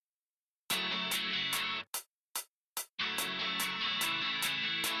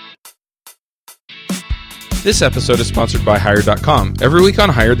This episode is sponsored by Hired.com. Every week on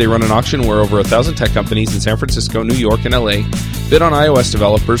Hired, they run an auction where over 1,000 tech companies in San Francisco, New York, and LA bid on iOS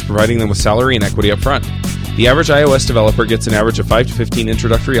developers, providing them with salary and equity up front. The average iOS developer gets an average of 5 to 15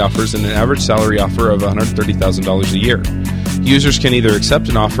 introductory offers and an average salary offer of $130,000 a year. Users can either accept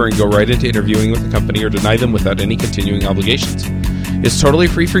an offer and go right into interviewing with the company or deny them without any continuing obligations. It's totally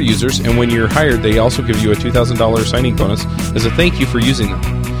free for users, and when you're hired, they also give you a $2,000 signing bonus as a thank you for using them.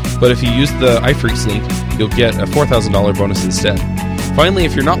 But if you use the iPhreaks link, you'll get a $4,000 bonus instead. Finally,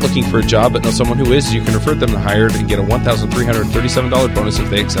 if you're not looking for a job but know someone who is, you can refer them to Hired and get a $1,337 bonus if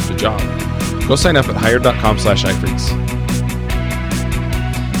they accept a job. Go sign up at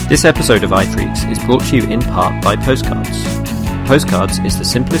hired.com/iPhreaks. This episode of iPhreaks is brought to you in part by Postcards. Postcards is the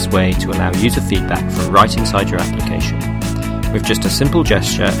simplest way to allow user feedback from right inside your application. With just a simple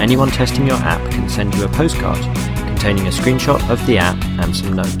gesture, anyone testing your app can send you a postcard containing a screenshot of the app and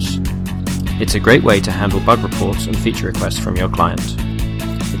some notes. It's a great way to handle bug reports and feature requests from your client.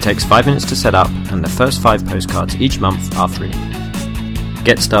 It takes 5 minutes to set up, and the first 5 postcards each month are free.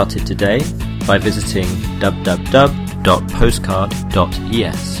 Get started today by visiting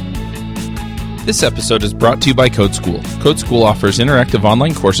www.postcard.es. This episode is brought to you by Code School. Code School offers interactive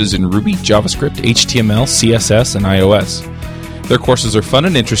online courses in Ruby, JavaScript, HTML, CSS, and iOS. Their courses are fun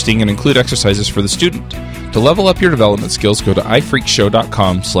and interesting and include exercises for the student. To level up your development skills, go to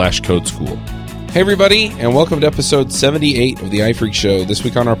iPhreakshow.com/codeschool. Hey everybody, and welcome to episode 78 of the iPhreaks Show. This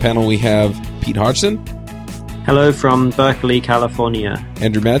week on our panel we have Pete Hodgson. Hello from Berkeley, California.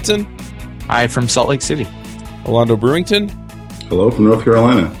 Andrew Madsen. Hi from Salt Lake City. Orlando Brewington. Hello from North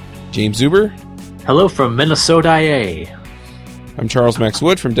Carolina. James Zuber. Hello from Minnesota, IA. I'm Charles Max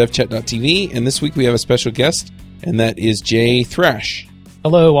Wood from DevChat.tv, and this week we have a special guest, and that is Jay Thrash.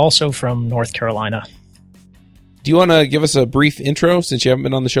 Hello, also from North Carolina. Do you want to give us a brief intro since you haven't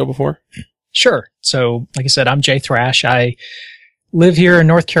been on the show before? Sure. So, like I said, I'm Jay Thrash. I live here in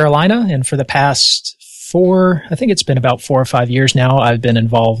North Carolina, and for the past I think it's been about 4 or 5 years now, I've been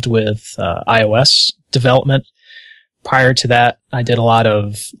involved with iOS development. Prior to that, I did a lot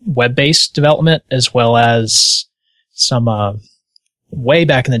of web-based development, as well as some, way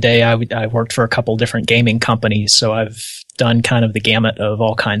back in the day, I worked for a couple different gaming companies, so I've done kind of the gamut of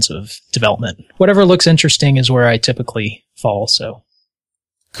all kinds of development. Whatever looks interesting is where I typically fall, so.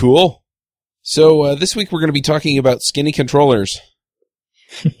 Cool. So, this week we're going to be talking about skinny controllers.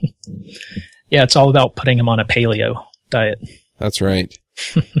 Yeah, it's all about putting them on a paleo diet. That's right.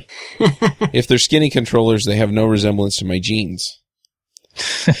 If they're skinny controllers, they have no resemblance to my jeans.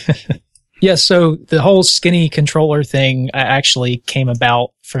 Yeah, so the whole skinny controller thing actually came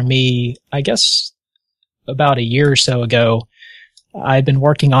about for me, I guess, about a year or so ago. I'd been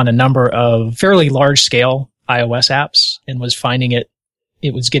working on a number of fairly large-scale iOS apps and was finding it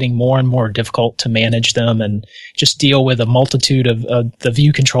was getting more and more difficult to manage them and just deal with a multitude of the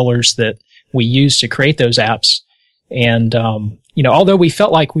view controllers that we use to create those apps. And, although we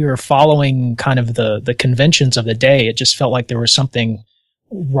felt like we were following kind of the conventions of the day, it just felt like there was something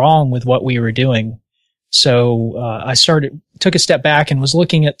wrong with what we were doing. So, I took a step back and was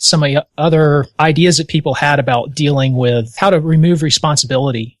looking at some of the other ideas that people had about dealing with how to remove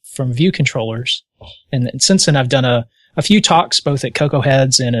responsibility from view controllers. And since then, I've done a few talks, both at Cocoa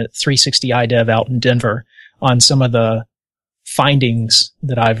Heads and at 360 iDev out in Denver, on some of the findings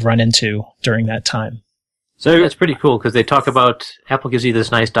that I've run into during that time. So that's pretty cool because they talk about Apple gives you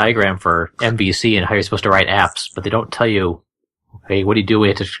this nice diagram for MVC and how you're supposed to write apps, but they don't tell you, hey, what do you do when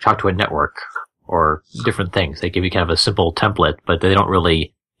you have to talk to a network or different things? They give you kind of a simple template, but they don't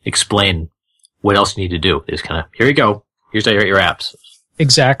really explain what else you need to do. They just kind of, here you go. Here's how you write your apps.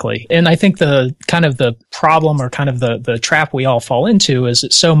 Exactly. And I think the kind of the problem or kind of the trap we all fall into is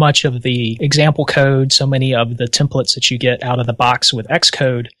that so much of the example code, so many of the templates that you get out of the box with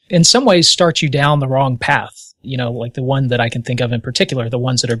Xcode, in some ways start you down the wrong path. Like the one that I can think of in particular, the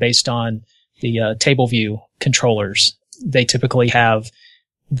ones that are based on the table view controllers. They typically have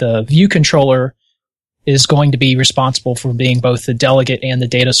the view controller is going to be responsible for being both the delegate and the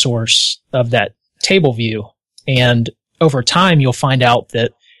data source of that table view. And over time, you'll find out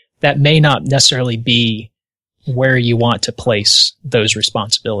that may not necessarily be where you want to place those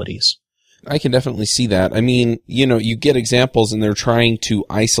responsibilities. I can definitely see that. I mean, you get examples and they're trying to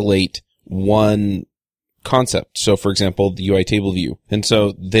isolate one concept. So, for example, the UI table view. And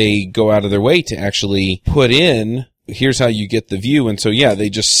so they go out of their way to actually put in, here's how you get the view. And so, yeah,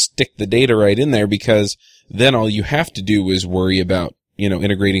 they just stick the data right in there because then all you have to do is worry about,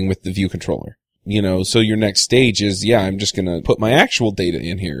 integrating with the view controller. So your next stage is, I'm just going to put my actual data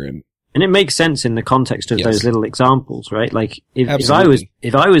in here And it makes sense in the context of those little examples, right? Like if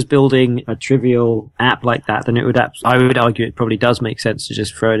I was building a trivial app like that, then I would argue it probably does make sense to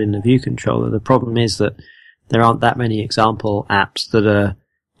just throw it in the view controller. The problem is that there aren't that many example apps that are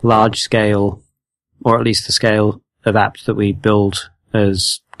large scale, or at least the scale of apps that we build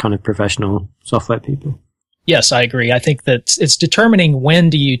as kind of professional software people. Yes, I agree. I think that it's determining when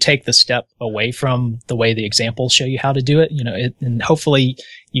do you take the step away from the way the examples show you how to do it, and hopefully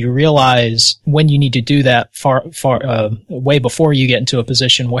you realize when you need to do that way before you get into a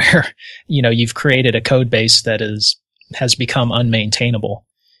position where, you've created a code base that has become unmaintainable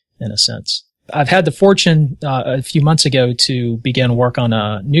in a sense. I've had the fortune a few months ago to begin work on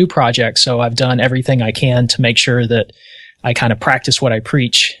a new project, so I've done everything I can to make sure that I kind of practice what I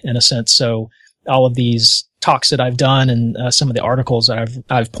preach in a sense. So all of these talks that I've done and some of the articles that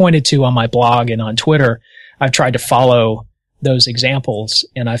I've pointed to on my blog and on Twitter, I've tried to follow those examples,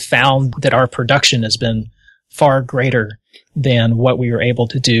 and I've found that our production has been far greater than what we were able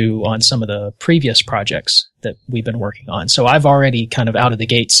to do on some of the previous projects that we've been working on. So I've already kind of out of the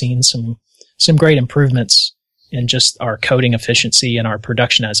gate seen some great improvements in just our coding efficiency and our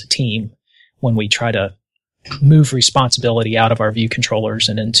production as a team when we try to move responsibility out of our view controllers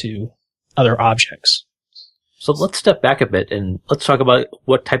and into other objects. So let's step back a bit and let's talk about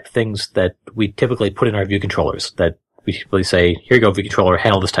what type of things that we typically put in our view controllers, that we typically say, here you go, view controller,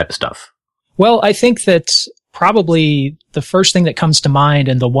 handle this type of stuff. Well, I think that probably the first thing that comes to mind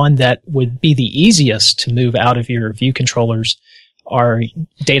and the one that would be the easiest to move out of your view controllers are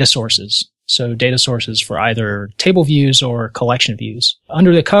data sources. So data sources for either table views or collection views.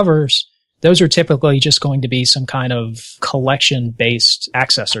 Under the covers, those are typically just going to be some kind of collection-based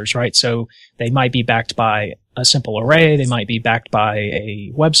accessors, right? So they might be backed by a simple array. They might be backed by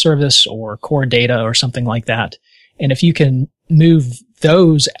a web service or core data or something like that. And if you can move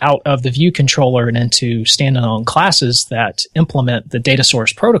those out of the view controller and into standalone classes that implement the data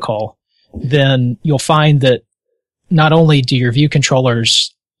source protocol, then you'll find that not only do your view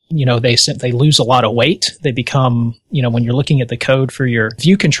controllers they lose a lot of weight. They become, when you're looking at the code for your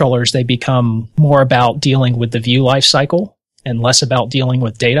view controllers, they become more about dealing with the view lifecycle and less about dealing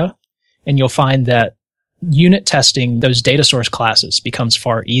with data. And you'll find that unit testing those data source classes becomes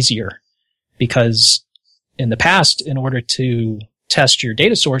far easier because in the past, in order to test your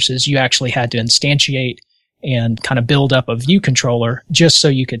data sources, you actually had to instantiate and kind of build up a view controller just so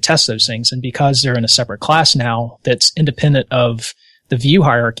you could test those things. And because they're in a separate class now that's independent of the view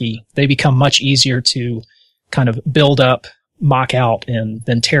hierarchy, they become much easier to kind of build up, mock out, and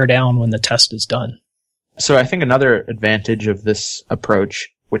then tear down when the test is done. So I think another advantage of this approach,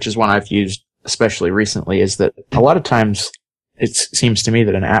 which is one I've used especially recently, is that a lot of times it seems to me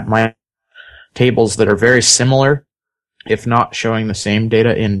that an app might have tables that are very similar, if not showing the same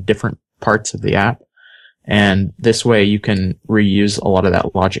data in different parts of the app. And this way you can reuse a lot of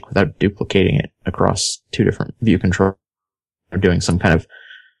that logic without duplicating it across two different view controllers. Or doing some kind of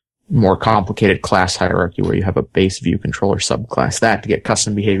more complicated class hierarchy where you have a base view controller subclass, that to get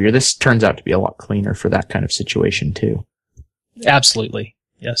custom behavior. This turns out to be a lot cleaner for that kind of situation too. Absolutely.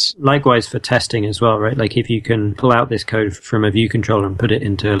 Yes. Likewise for testing as well, right? Like if you can pull out this code from a view controller and put it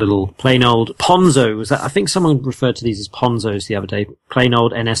into a little plain old Ponzo, I think someone referred to these as Ponzos the other day, plain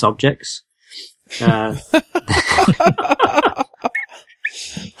old NS objects. It's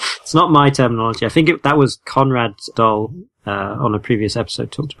not my terminology. I think that was Conrad Stoll on a previous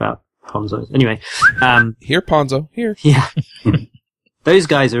episode talked about Ponzos. Anyway. Here, Ponzo. Here. Yeah. Those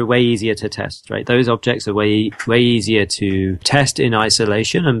guys are way easier to test, right? Those objects are way easier to test in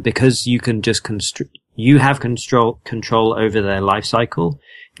isolation. And because you can just you have control over their life cycle,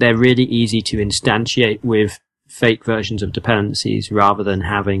 they're really easy to instantiate with fake versions of dependencies rather than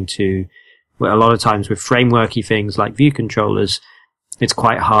having to, well, a lot of times with frameworky things like view controllers, it's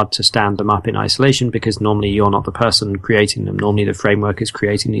quite hard to stand them up in isolation because normally you're not the person creating them. Normally the framework is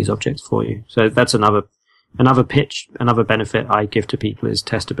creating these objects for you. So that's another benefit I give to people is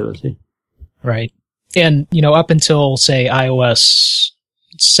testability. Right. And, up until, say, iOS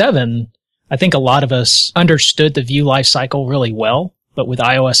 7, I think a lot of us understood the view lifecycle really well. But with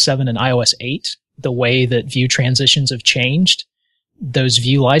iOS 7 and iOS 8, the way that view transitions have changed, those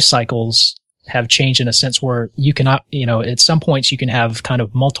view lifecycles have changed in a sense where you cannot, at some points you can have kind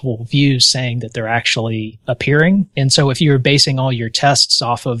of multiple views saying that they're actually appearing. And so if you're basing all your tests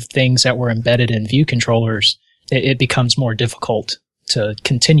off of things that were embedded in view controllers, it becomes more difficult to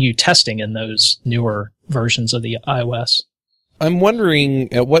continue testing in those newer versions of the iOS. I'm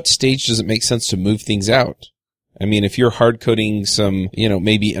wondering at what stage does it make sense to move things out? I mean, if you're hard coding some,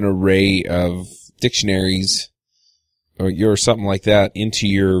 maybe an array of dictionaries, or something like that into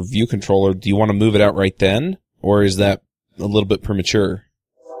your view controller, do you want to move it out right then? Or is that a little bit premature?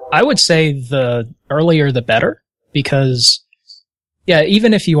 I would say the earlier the better, because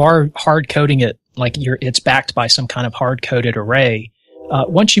even if you are hard coding it, like it's backed by some kind of hard coded array,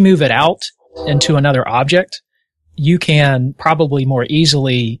 once you move it out into another object, you can probably more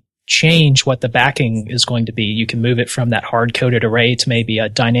easily change what the backing is going to be. You can move it from that hard-coded array to maybe a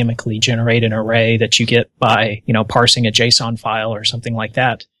dynamically generated array that you get by, parsing a JSON file or something like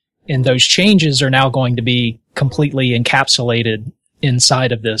that. And those changes are now going to be completely encapsulated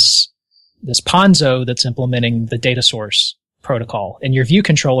inside of this Ponzo that's implementing the data source protocol. And your view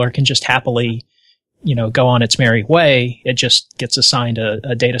controller can just happily, go on its merry way. It just gets assigned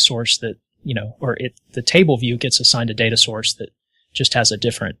a data source that, the table view gets assigned a data source that just has a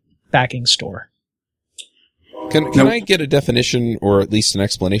different backing store. Can I get a definition or at least an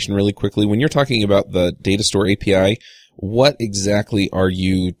explanation really quickly? When you're talking about the data store API, what exactly are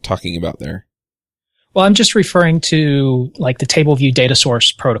you talking about there? Well, I'm just referring to like the table view data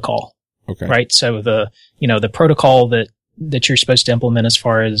source protocol. Okay. Right. So the protocol that you're supposed to implement as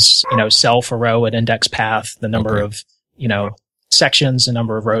far as, self, a row, an index path, the number of, sections, the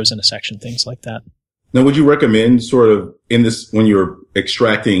number of rows in a section, things like that. Now, would you recommend sort of in this, when you're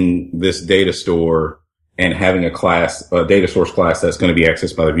extracting this data store and having a data source class that's going to be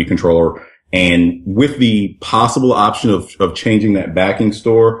accessed by the view controller, and with the possible option of changing that backing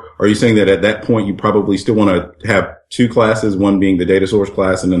store, are you saying that at that point you probably still want to have two classes, one being the data source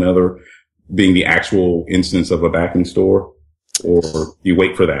class and another being the actual instance of a backing store, or you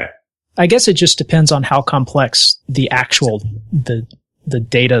wait for that? I guess it just depends on how complex the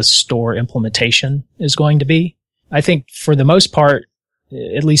data store implementation is going to be. I think for the most part,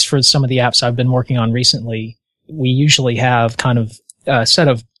 at least for some of the apps I've been working on recently, we usually have kind of a set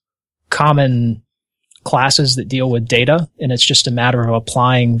of common classes that deal with data, and it's just a matter of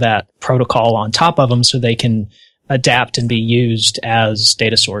applying that protocol on top of them so they can adapt and be used as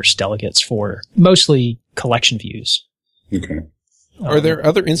data source delegates for mostly collection views. Okay. Are there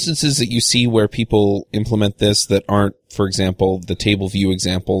other instances that you see where people implement this that aren't, for example, the table view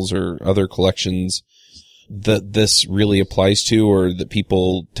examples or other collections that this really applies to, or that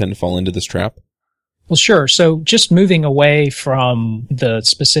people tend to fall into this trap? Well, sure. So just moving away from the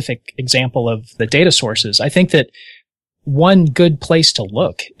specific example of the data sources, I think that one good place to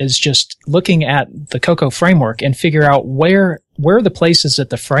look is just looking at the Cocoa framework and figure out where the places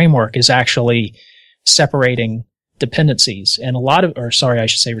that the framework is actually separating dependencies and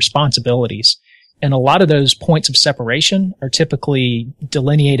responsibilities. And a lot of those points of separation are typically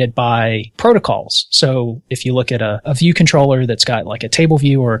delineated by protocols. So if you look at a view controller that's got like a table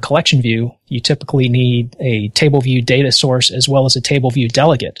view or a collection view, you typically need a table view data source as well as a table view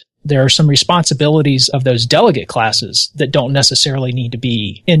delegate. There are some responsibilities of those delegate classes that don't necessarily need to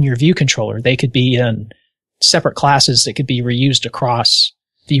be in your view controller. They could be in separate classes that could be reused across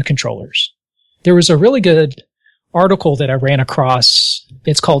view controllers. There was a really good article that I ran across.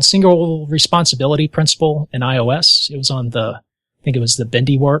 It's called Single Responsibility Principle in iOS. It was on the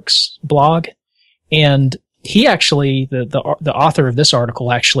BendyWorks blog. And he actually, the author of this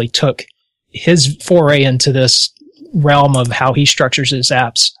article actually took his foray into this realm of how he structures his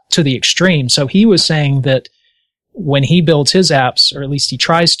apps to the extreme. So he was saying that when he builds his apps, or at least he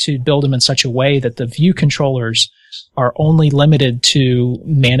tries to build them in such a way that the view controllers are only limited to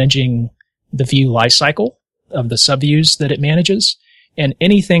managing the view lifecycle of the subviews that it manages, and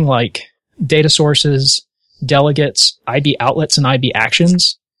anything like data sources, delegates, IB outlets, and IB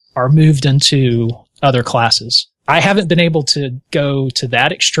actions are moved into other classes. I haven't been able to go to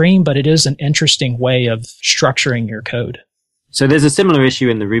that extreme, but it is an interesting way of structuring your code. So there's a similar issue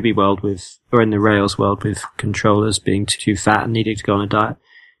in the Ruby world or in the Rails world with controllers being too fat and needing to go on a diet.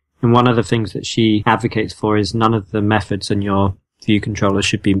 And one of the things that she advocates for is none of the methods in your view controller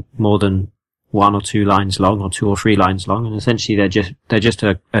should be more than 1 or 2 lines long, or 2 or 3 lines long, and essentially they're just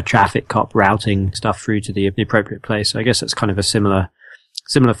a traffic cop routing stuff through to the appropriate place. So I guess that's kind of a similar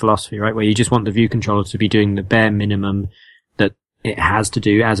philosophy, right? Where you just want the view controller to be doing the bare minimum that it has to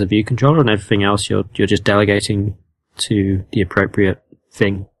do as a view controller, and everything else you're just delegating to the appropriate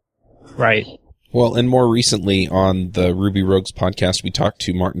thing. Right. Well, and more recently on the Ruby Rogues podcast, we talked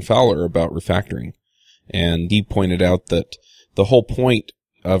to Martin Fowler about refactoring, and he pointed out that the whole point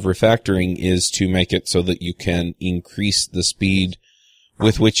of refactoring is to make it so that you can increase the speed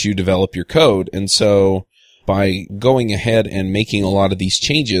with which you develop your code. And so by going ahead and making a lot of these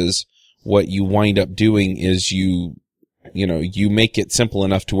changes, what you wind up doing is you make it simple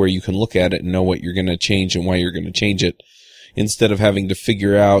enough to where you can look at it and know what you're going to change and why you're going to change it, instead of having to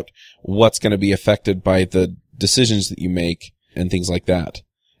figure out what's going to be affected by the decisions that you make and things like that.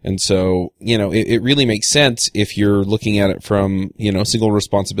 And so, it really makes sense if you're looking at it from, single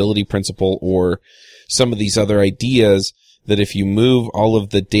responsibility principle or some of these other ideas, that if you move all of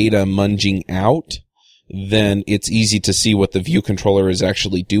the data munging out, then it's easy to see what the view controller is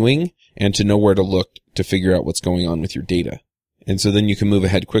actually doing and to know where to look to figure out what's going on with your data. And so then you can move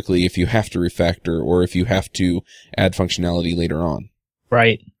ahead quickly if you have to refactor or if you have to add functionality later on.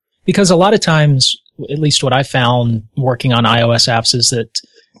 Right. Because a lot of times, at least what I found working on iOS apps, is that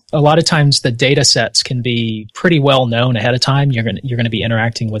a lot of times the data sets can be pretty well known ahead of time. You're going to be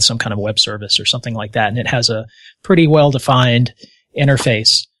interacting with some kind of web service or something like that, and it has a pretty well defined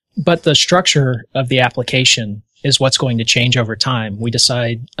interface. But the structure of the application is what's going to change over time. We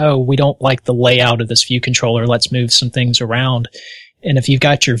decide, we don't like the layout of this view controller. Let's move some things around. And if you've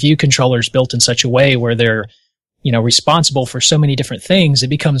got your view controllers built in such a way where they're, responsible for so many different things, it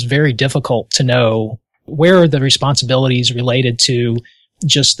becomes very difficult to know where are the responsibilities related to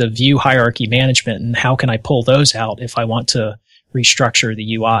just the view hierarchy management and how can I pull those out if I want to restructure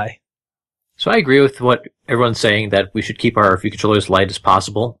the UI. So I agree with what everyone's saying, that we should keep our view controllers light as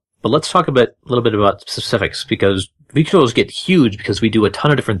possible. But let's talk a little bit about specifics, because view controllers get huge because we do a ton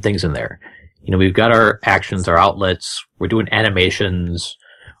of different things in there. We've got our actions, our outlets, we're doing animations,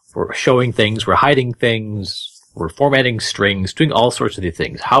 we're showing things, we're hiding things, we're formatting strings, doing all sorts of these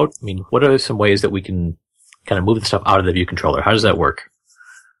things. What are some ways that we can kind of move the stuff out of the view controller? How does that work?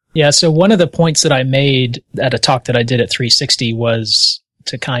 Yeah, so one of the points that I made at a talk that I did at 360 was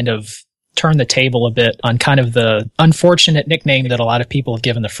to kind of turn the table a bit on kind of the unfortunate nickname that a lot of people have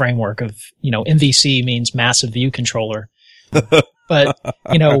given the framework of, MVC means massive view controller. But,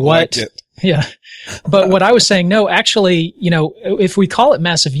 what? Yeah. But what I was saying, no, actually, if we call it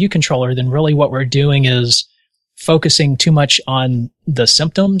massive view controller, then really what we're doing is focusing too much on the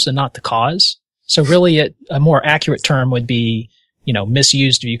symptoms and not the cause. So really a more accurate term would be,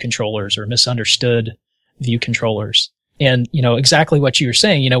 misused view controllers or misunderstood view controllers. And, exactly what you were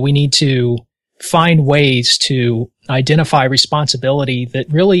saying, we need to find ways to identify responsibility that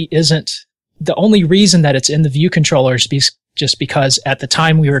really isn't the only reason that it's in the view controller is just because at the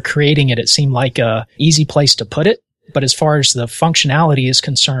time we were creating it, it seemed like a easy place to put it. But as far as the functionality is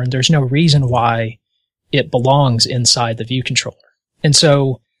concerned, there's no reason why it belongs inside the view controller. And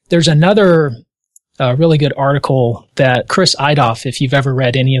so there's another really good article that Chris Eidoff, if you've ever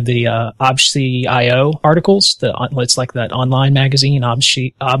read any of the OBJC.io articles, it's like that online magazine,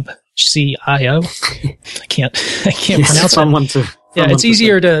 OBJC.io. I can't pronounce it. Yeah, it's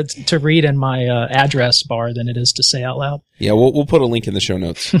easier to read in my address bar than it is to say out loud. Yeah, we'll put a link in the show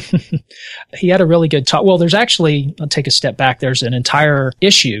notes. He had a really good talk. Well, there's actually, I'll take a step back. There's an entire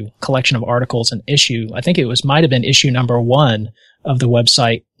collection of articles, an issue. I think it might have been issue number 1 of the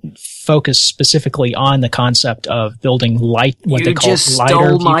website, focused specifically on the concept of building what they call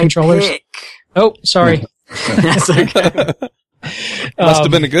lighter view controllers. Pick. Oh, sorry. That's okay. Must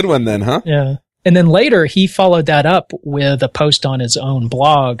have been a good one then, huh? Yeah. And then later, he followed that up with a post on his own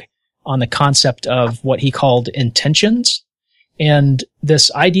blog on the concept of what he called intentions. And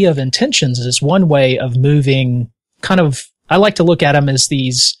this idea of intentions is one way of moving I like to look at them as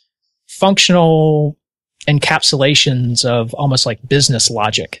these functional encapsulations of almost like business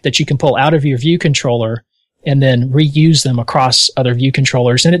logic that you can pull out of your view controller and then reuse them across other view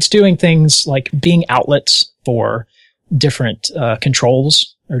controllers. And it's doing things like being outlets for different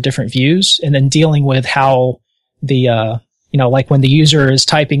controls or different views, and then dealing with how the, like when the user is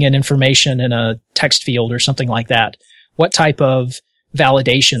typing in information in a text field or something like that, what type of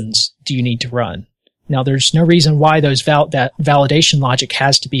validations do you need to run? Now, there's no reason why that validation logic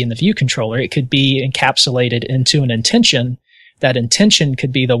has to be in the view controller. It could be encapsulated into an intention. That intention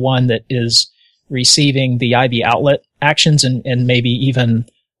could be the one that is receiving the IB outlet actions and maybe even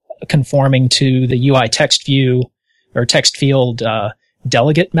conforming to the UI text view or text field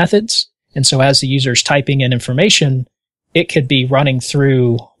delegate methods. And so as the user is typing in information, it could be running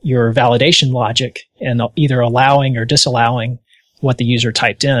through your validation logic and either allowing or disallowing what the user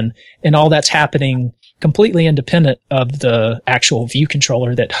typed in. And all that's happening completely independent of the actual view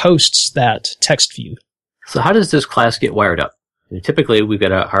controller that hosts that text view. So how does this class get wired up? Typically, we've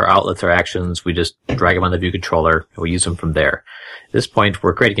got our outlets, our actions. We just drag them on the view controller, and we use them from there. At this point,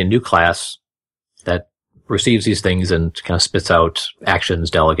 we're creating a new class that receives these things and kind of spits out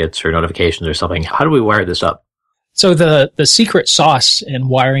actions, delegates, or notifications or something. How do we wire this up? So the secret sauce in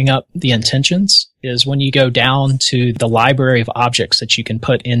wiring up the intentions is when you go down to the library of objects that you can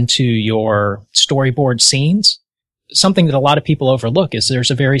put into your storyboard scenes. Something that a lot of people overlook is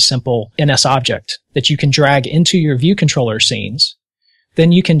there's a very simple NS object that you can drag into your view controller scenes.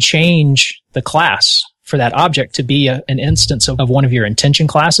 Then you can change the class for that object to be an instance of one of your intention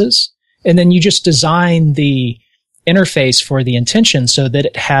classes. And then you just design the interface for the intention so that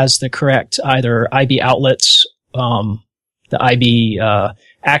it has the correct either IB outlets, the IB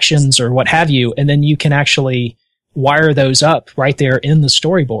actions or what have you. And then you can actually wire those up right there in the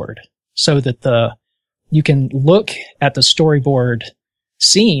storyboard so that you can look at the storyboard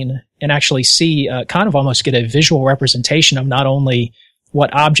scene and actually see, kind of almost get a visual representation of not only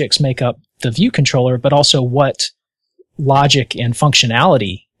what objects make up the view controller, but also what logic and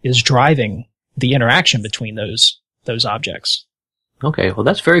functionality is driving the interaction between those objects. Okay, well,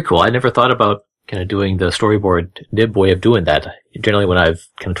 that's very cool. I never thought about kind of doing the storyboard nib way of doing that. Generally, when I've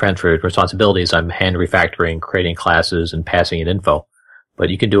kind of transferred responsibilities, I'm hand refactoring, creating classes, and passing in info. But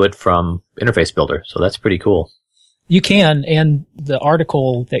you can do it from Interface Builder, so that's pretty cool. You can, and the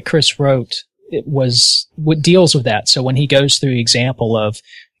article that Chris wrote, it was what deals with that. So when he goes through the example of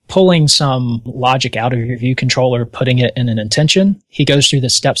pulling some logic out of your view controller, putting it in an intention, he goes through the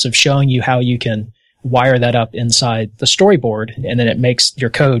steps of showing you how you can wire that up inside the storyboard, and then it makes your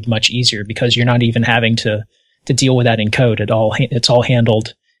code much easier because you're not even having to deal with that in code at all. It's all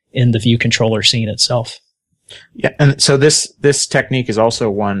handled in the view controller scene itself. Yeah, and so this technique is also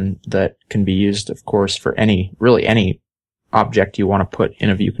one that can be used, of course, for any object you want to put in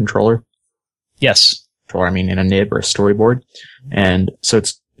a view controller. Yes. Or, I mean, in a nib or a storyboard. And so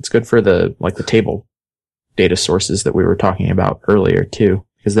it's good for the table data sources that we were talking about earlier too.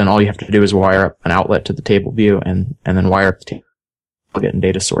 Because then all you have to do is wire up an outlet to the table view and then wire up the table, plug it in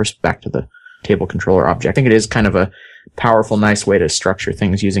data source back to the table controller object. I think it is kind of a powerful, nice way to structure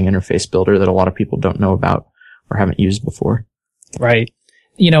things using Interface Builder that a lot of people don't know about or haven't used before. Right.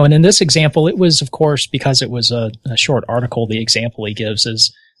 And in this example, it was, of course, because it was a short article, the example he gives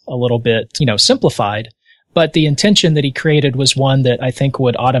is a little bit, simplified. But the intention that he created was one that I think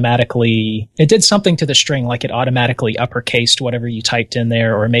would it did something to the string, like it automatically uppercased whatever you typed in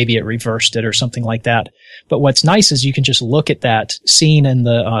there, or maybe it reversed it or something like that. But what's nice is you can just look at that scene in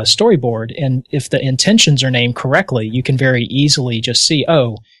the storyboard, and if the intentions are named correctly, you can very easily just see,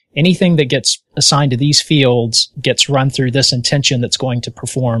 anything that gets assigned to these fields gets run through this intention that's going to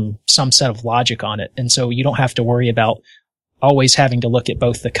perform some set of logic on it. And so you don't have to worry about always having to look at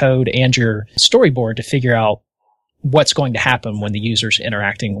both the code and your storyboard to figure out what's going to happen when the user's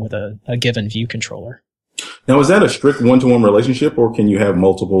interacting with a given view controller. Now, is that a strict one-to-one relationship, or can you have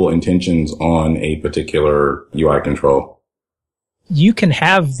multiple intentions on a particular UI control? You can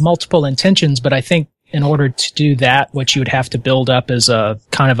have multiple intentions, but I think in order to do that, what you would have to build up is a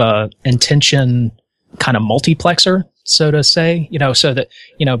kind of a intention kind of multiplexer, so to say, so that,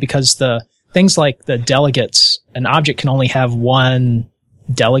 because the things like the delegates, an object can only have one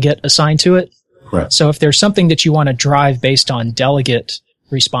delegate assigned to it. Right. So if there's something that you want to drive based on delegate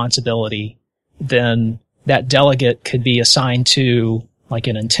responsibility, then that delegate could be assigned to like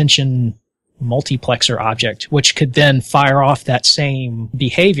an intention multiplexer object, which could then fire off that same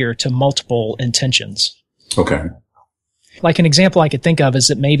behavior to multiple intentions. Okay. Like an example I could think of is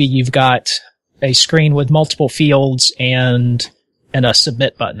that maybe you've got a screen with multiple fields and a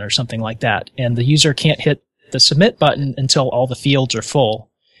submit button or something like that. And the user can't hit the submit button until all the fields are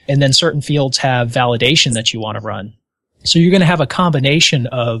full. And then certain fields have validation that you want to run. So you're going to have a combination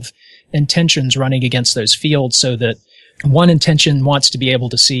of intentions running against those fields so that one intention wants to be able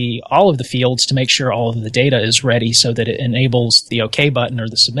to see all of the fields to make sure all of the data is ready so that it enables the OK button or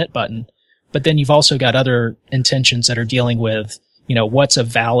the submit button. But then you've also got other intentions that are dealing with what's a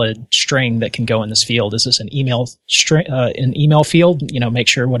valid string that can go in this field? Is this an email string, an email field? Make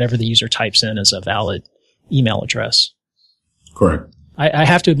sure whatever the user types in is a valid email address. Correct. I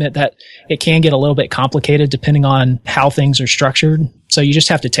have to admit that it can get a little bit complicated depending on how things are structured. So you just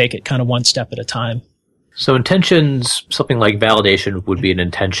have to take it kind of one step at a time. So intentions, something like validation would be an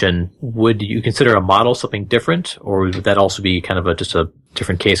intention. Would you consider a model something different, or would that also be kind of just a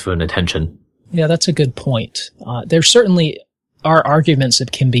different case of an intention? Yeah, that's a good point. There certainly are arguments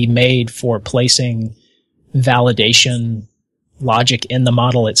that can be made for placing validation logic in the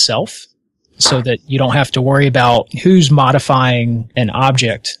model itself so that you don't have to worry about who's modifying an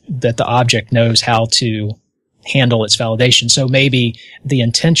object, that the object knows how to handle its validation. So maybe the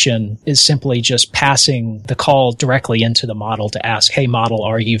intention is simply just passing the call directly into the model to ask, hey, model,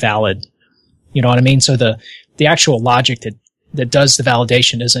 are you valid? You know what I mean? So the actual logic that does the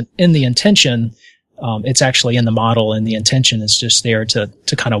validation isn't in the intention. It's actually in the model, and the intention is just there to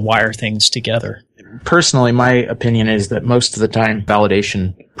kind of wire things together. Personally, my opinion is that most of the time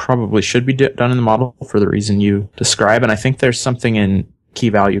validation probably should be done in the model for the reason you describe. And I think there's something in key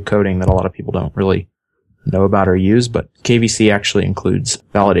value coding that a lot of people don't really know about or use, but KVC actually includes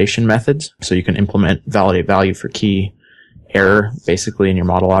validation methods. So you can implement validate value for key error basically in your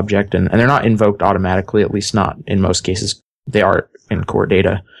model object. And they're not invoked automatically, at least not in most cases. They are in core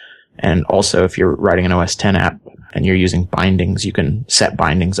data. And also if you're writing an OS X app and you're using bindings, you can set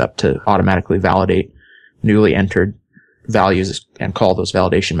bindings up to automatically validate newly entered values and call those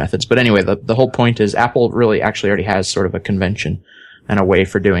validation methods. But anyway, the whole point is Apple really actually already has sort of a convention and a way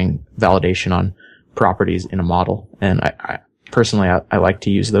for doing validation on properties in a model. And I personally, I like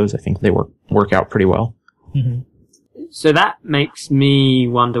to use those. I think they work out pretty well. Mm-hmm. So that makes me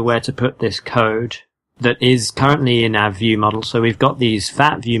wonder where to put this code that is currently in our view model. So we've got these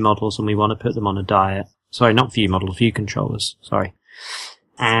fat view models and we want to put them on a diet. Sorry, not view models, view controllers. Sorry.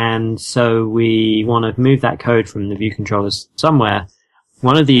 And so we want to move that code from the view controllers somewhere.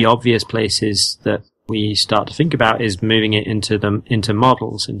 One of the obvious places that we start to think about is moving it into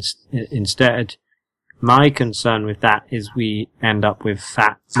models instead. My concern with that is we end up with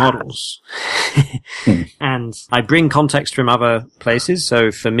fat models. And I bring context from other places.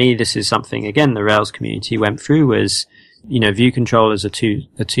 So for me, this is something, again, the Rails community went through was, view controllers are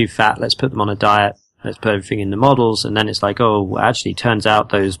too fat. Let's put them on a diet. Let's put everything in the models. And then it's like, oh, actually turns out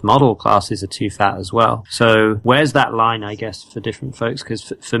those model classes are too fat as well. So where's that line, I guess, for different folks?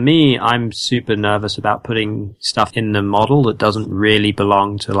 Because for me, I'm super nervous about putting stuff in the model that doesn't really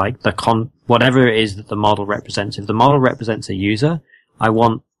belong to like whatever it is that the model represents. If the model represents a user, I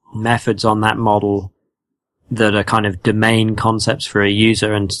want methods on that model that are kind of domain concepts for a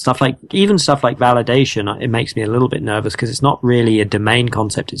user and even stuff like validation. It makes me a little bit nervous because it's not really a domain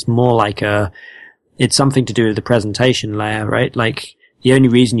concept. It's more like it's something to do with the presentation layer, right? Like the only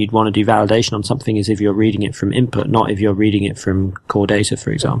reason you'd want to do validation on something is if you're reading it from input, not if you're reading it from core data, for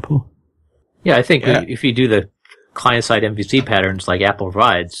example. Yeah, I think if you do the client-side MVC patterns like Apple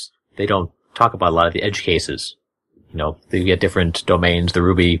provides, they don't talk about a lot of the edge cases. They get different domains, the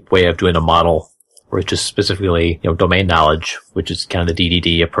Ruby way of doing a model, or it's just specifically, domain knowledge, which is kind of the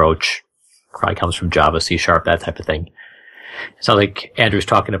DDD approach. Probably comes from Java, C#, that type of thing. It sounds like Andrew's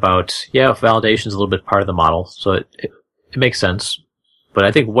talking about, validation is a little bit part of the model, so it makes sense. But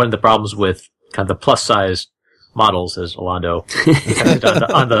I think one of the problems with kind of the plus-size models, as Orlando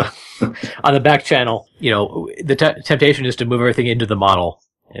on the back channel, the temptation is to move everything into the model,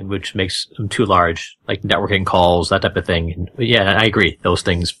 which makes them too large, like networking calls, that type of thing. And I agree. Those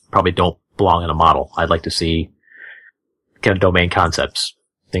things probably don't belong in a model. I'd like to see kind of domain concepts,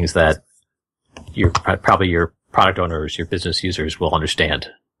 things that your product owners, your business users will understand.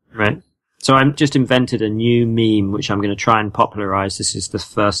 Right. So I've just invented a new meme, which I'm going to try and popularize. This is the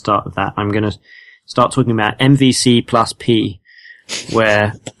first start of that. I'm going to start talking about MVC plus P,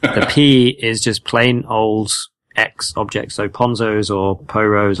 where the P is just plain old X objects. So Ponzos or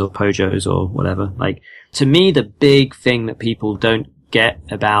Poros or Pojos or whatever. Like, to me, the big thing that people don't get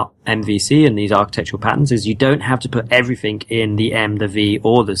about MVC and these architectural patterns is you don't have to put everything in the M, the V,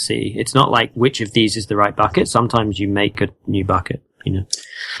 or the C. It's not like which of these is the right bucket. Sometimes you make a new bucket,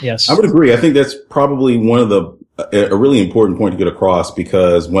 Yes. I would agree. I think that's probably a really important point to get across,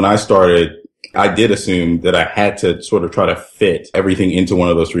 because when I started, I did assume that I had to sort of try to fit everything into one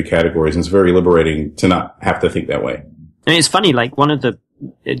of those three categories. And it's very liberating to not have to think that way. And it's funny, like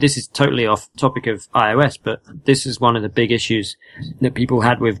this is totally off topic of iOS, but this is one of the big issues that people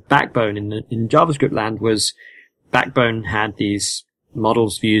had with Backbone in JavaScript land was Backbone had these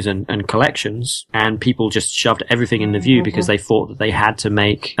models, views, and collections, and people just shoved everything in the view because they thought that they had to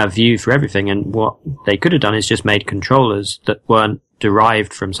make a view for everything. And what they could have done is just made controllers that weren't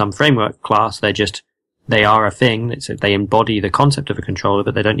derived from some framework class. They are a thing. They embody the concept of a controller,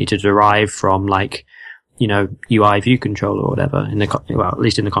 but they don't need to derive from like, UI view controller or whatever at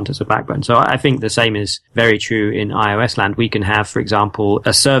least in the context of Backbone. So I think the same is very true in iOS land. We can have, for example,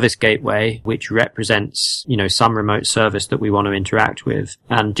 a service gateway which represents, some remote service that we want to interact with.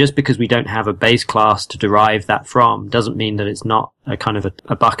 And just because we don't have a base class to derive that from doesn't mean that it's not a kind of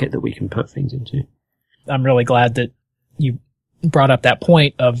a bucket that we can put things into. I'm really glad that you brought up that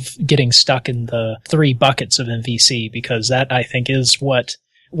point of getting stuck in the three buckets of MVC, because that, I think, is what,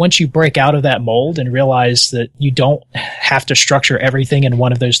 once you break out of that mold and realize that you don't have to structure everything in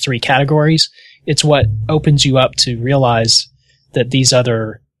one of those three categories, it's what opens you up to realize that these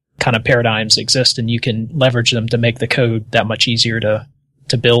other kind of paradigms exist and you can leverage them to make the code that much easier to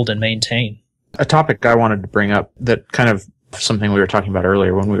build and maintain. A topic I wanted to bring up that kind of something we were talking about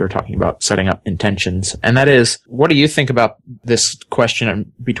earlier when we were talking about setting up intentions. And that is, what do you think about this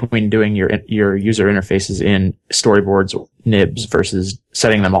question between doing your user interfaces in storyboards or nibs versus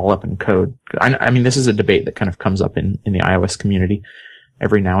setting them all up in code? I mean, this is a debate that kind of comes up in the iOS community.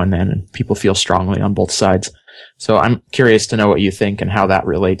 every now and then, and people feel strongly on both sides. So I'm curious to know what you think and how that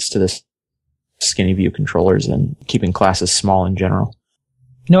relates to this skinny view controllers and keeping classes small in general.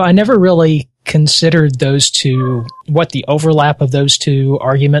 No, I never really considered those two, what the overlap of those two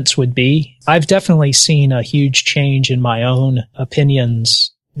arguments would be. I've definitely seen a huge change in my own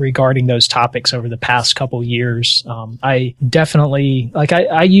opinions regarding those topics over the past couple years. I definitely,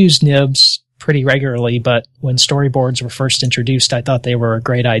 I use nibs pretty regularly, but when storyboards were first introduced, I thought they were a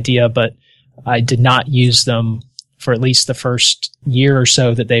great idea, but I did not use them for at least the first year or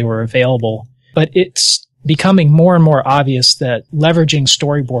so that they were available. But it's becoming more and more obvious that leveraging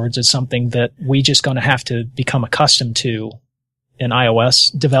storyboards is something that we just going to have to become accustomed to in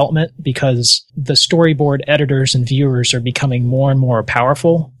iOS development, because the storyboard editors and viewers are becoming more and more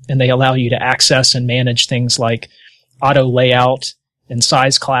powerful, and they allow you to access and manage things like auto layout and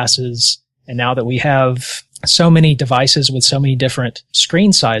size classes. And now that we have so many devices with so many different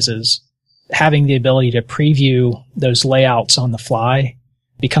screen sizes, having the ability to preview those layouts on the fly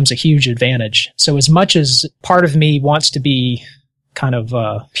becomes a huge advantage. So as much as part of me wants to be kind of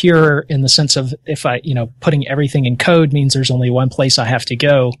pure in the sense of if I, putting everything in code means there's only one place I have to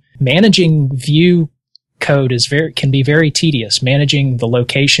go, managing view code can be very tedious. Managing the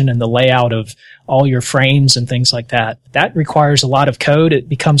location and the layout of all your frames and things like that requires a lot of code. It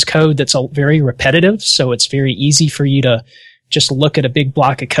becomes code that's very repetitive, so it's very easy for you to just look at a big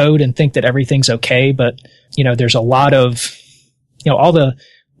block of code and think that everything's okay. But, there's a lot of, all the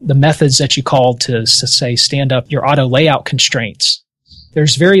methods that you call to say stand up your auto layout constraints.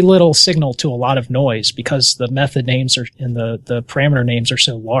 There's very little signal to a lot of noise because the method names and the parameter names are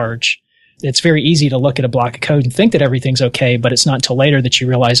so large. It's very easy to look at a block of code and think that everything's okay, but it's not until later that you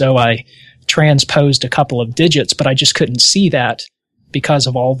realize, I transposed a couple of digits, but I just couldn't see that because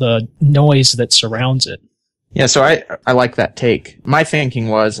of all the noise that surrounds it. Yeah, so I like that take. My thinking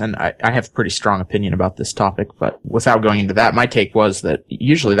was, and I have a pretty strong opinion about this topic, but without going into that, my take was that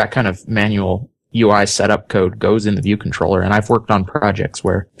usually that kind of manual UI setup code goes in the view controller, and I've worked on projects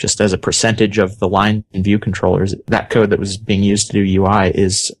where just as a percentage of the line in view controllers, that code that was being used to do UI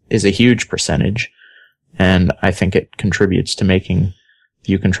is a huge percentage, and I think it contributes to making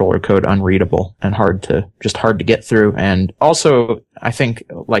view controller code unreadable and hard to get through. And also, I think,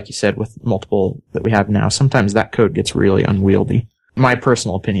 like you said, with multiple that we have now, sometimes that code gets really unwieldy. My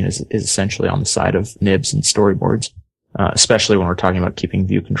personal opinion is essentially on the side of nibs and storyboards, especially when we're talking about keeping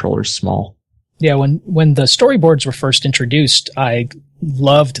view controllers small. Yeah, when the storyboards were first introduced, I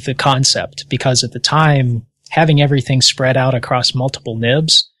loved the concept because at the time, having everything spread out across multiple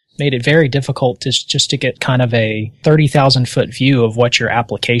nibs made it very difficult to get kind of a 30,000 foot view of what your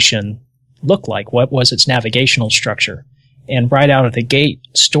application looked like. What was its navigational structure? And right out of the gate,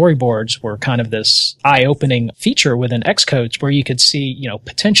 storyboards were kind of this eye-opening feature within Xcodes where you could see,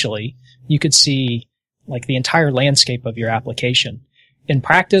 potentially, you could see like the entire landscape of your application. In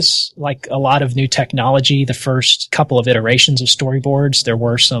practice, like a lot of new technology, the first couple of iterations of storyboards, there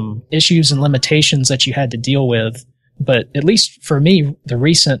were some issues and limitations that you had to deal with. But at least for me, the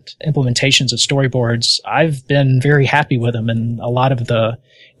recent implementations of storyboards, I've been very happy with them. And a lot of the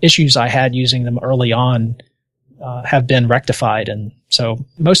issues I had using them early on have been rectified. And so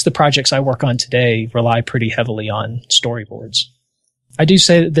most of the projects I work on today rely pretty heavily on storyboards. I do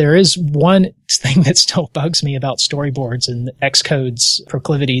say that there is one thing that still bugs me about storyboards and Xcode's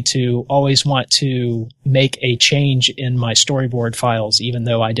proclivity to always want to make a change in my storyboard files, even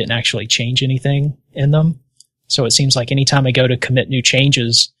though I didn't actually change anything in them. So it seems like anytime I go to commit new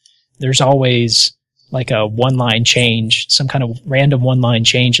changes, there's always like a one-line change, some kind of random one-line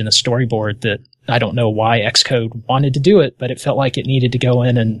change in a storyboard that I don't know why Xcode wanted to do it, but it felt like it needed to go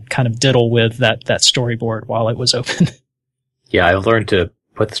in and kind of diddle with that storyboard while it was open. Yeah, I've learned to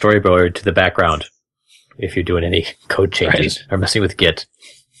put the storyboard to the background if you're doing any code changes or messing with Git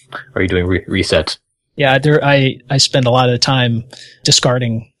or you're doing resets. Yeah, I spend a lot of the time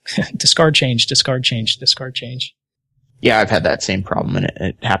discarding discard change. Yeah, I've had that same problem, and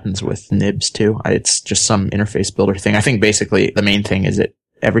it happens with nibs too. It's just some interface builder thing. I think basically the main thing is that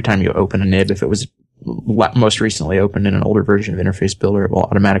every time you open a nib, if it was most recently opened in an older version of interface builder, it will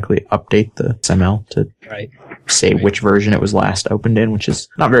automatically update the XML to say which version it was last opened in, which is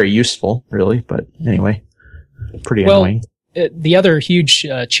not very useful, really, but anyway, pretty annoying. The other huge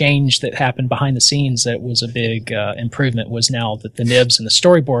change that happened behind the scenes that was a big improvement was now that the nibs and the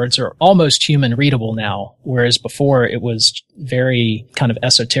storyboards are almost human readable now, whereas before it was very kind of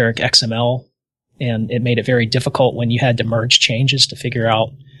esoteric XML, and it made it very difficult when you had to merge changes to figure out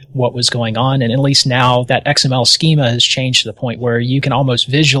what was going on. And at least now that XML schema has changed to the point where you can almost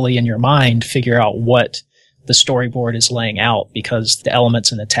visually in your mind figure out what the storyboard is laying out, because the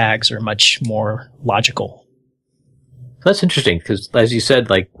elements and the tags are much more logical. That's interesting, because as you said,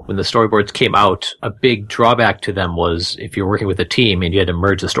 like when the storyboards came out, a big drawback to them was if you're working with a team and you had to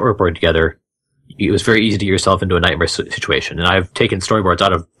merge the storyboard together, it was very easy to get yourself into a nightmare situation. And I've taken storyboards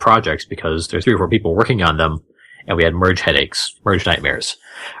out of projects because there's 3 or 4 people working on them, and we had merge headaches, merge nightmares.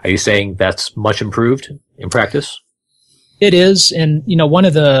 Are you saying that's much improved in practice? It is, and one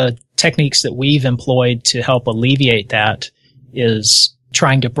of the techniques that we've employed to help alleviate that is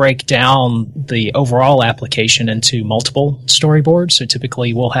trying to break down the overall application into multiple storyboards. So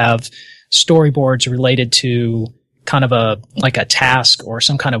typically we'll have storyboards related to kind of a task or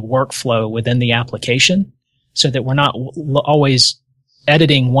some kind of workflow within the application, so that we're not always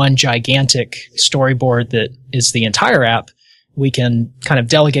editing one gigantic storyboard that is the entire app. We can kind of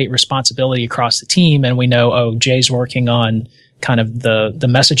delegate responsibility across the team, and we know, oh, Jay's working on kind of the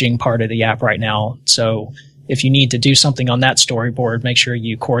messaging part of the app right now. So if you need to do something on that storyboard, make sure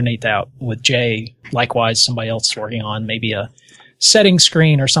you coordinate that with Jay. Likewise, somebody else working on maybe a setting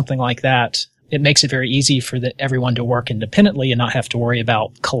screen or something like that. It makes it very easy for everyone to work independently and not have to worry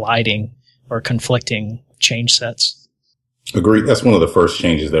about colliding or conflicting change sets. Agreed. That's one of the first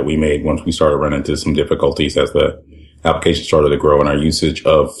changes that we made once we started running into some difficulties as the application started to grow and our usage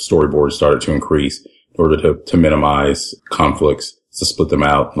of storyboards started to increase in order to minimize conflicts, to split them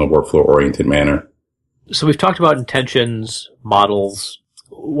out in a workflow-oriented manner. So we've talked about intentions, models.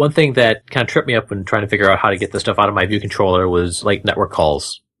 One thing that kind of tripped me up when trying to figure out how to get this stuff out of my view controller was like network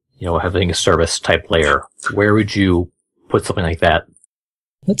calls, having a service type layer. Where would you put something like that?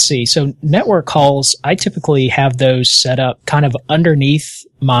 Let's see. So network calls, I typically have those set up kind of underneath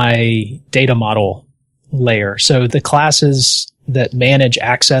my data model layer. So the classes that manage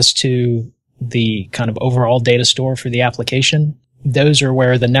access to the kind of overall data store for the application, those are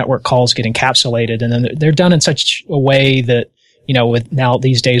where the network calls get encapsulated. And then they're done in such a way that, with now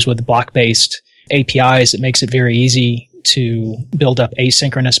these days with block-based APIs, it makes it very easy to build up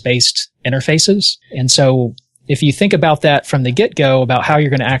asynchronous-based interfaces. And so if you think about that from the get-go about how you're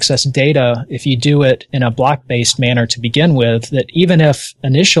going to access data, if you do it in a block-based manner to begin with, that even if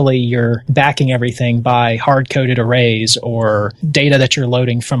initially you're backing everything by hard-coded arrays or data that you're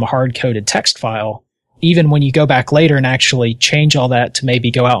loading from a hard-coded text file, even when you go back later and actually change all that to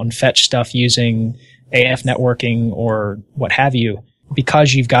maybe go out and fetch stuff using AF networking or what have you,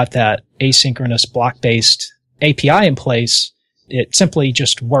 because you've got that asynchronous block-based API in place, it simply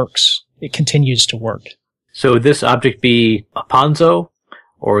just works. It continues to work. So would this object be a Ponzo,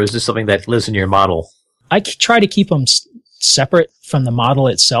 or is this something that lives in your model? I try to keep them separate from the model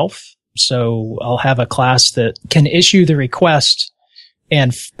itself. So I'll have a class that can issue the request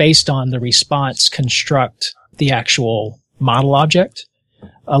and based on the response construct the actual model object.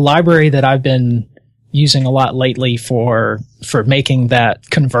 A library that I've been using a lot lately for making that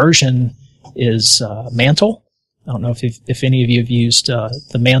conversion is Mantle. I don't know if any of you have used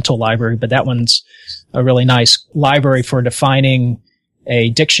the Mantle library, but that one's a really nice library for defining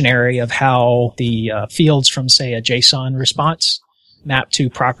a dictionary of how the fields from, say, a JSON response map to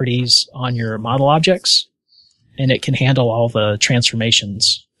properties on your model objects, and it can handle all the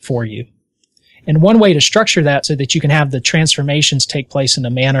transformations for you. And one way to structure that so that you can have the transformations take place in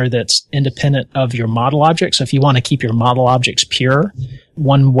a manner that's independent of your model object. So if you want to keep your model objects pure,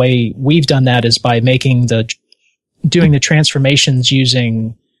 one way we've done that is by doing the transformations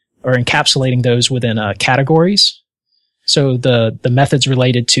using or encapsulating those within categories. So the methods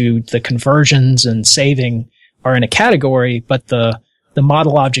related to the conversions and saving are in a category, but the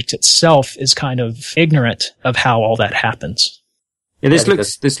model object itself is kind of ignorant of how all that happens. Yeah, this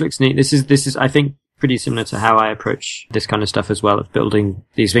looks neat. This is I think pretty similar to how I approach this kind of stuff as well, of building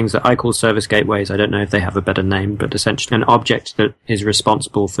these things that I call service gateways. I don't know if they have a better name, but essentially an object that is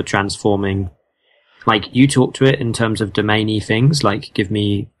responsible for transforming. Like, you talk to it in terms of domain-y things, like give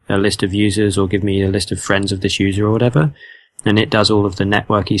me a list of users or give me a list of friends of this user or whatever. And it does all of the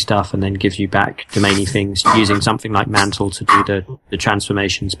networky stuff and then gives you back domain-y things using something like Mantle to do the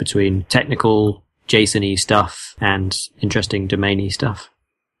transformations between technical JSON-y stuff and interesting domain-y stuff.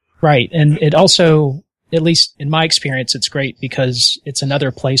 Right. And it also, at least in my experience, it's great because it's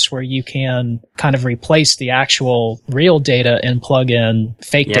another place where you can kind of replace the actual real data and plug in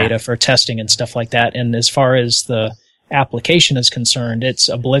fake data for testing and stuff like that. And as far as the application is concerned, it's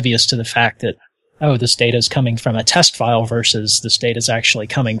oblivious to the fact that, oh, this data is coming from a test file versus this data is actually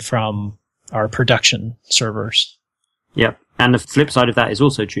coming from our production servers. Yep. And the flip side of that is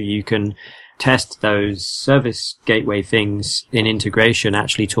also true. You can test those service gateway things in integration,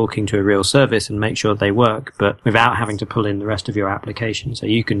 actually talking to a real service and make sure they work, but without having to pull in the rest of your application. So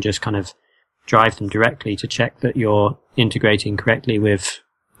you can just kind of drive them directly to check that you're integrating correctly with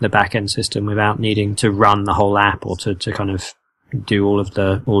the back-end system without needing to run the whole app or to kind of do all of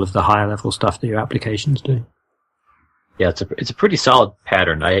the higher level stuff that your applications do. Yeah, it's a pretty solid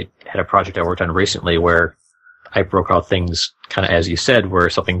pattern. I had a project I worked on recently where I broke out things kind of as you said, where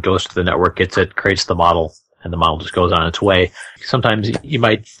something goes to the network, gets it, creates the model, and the model just goes on its way. Sometimes you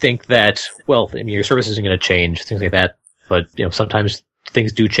might think that, well, I mean, your service isn't going to change, things like that, but sometimes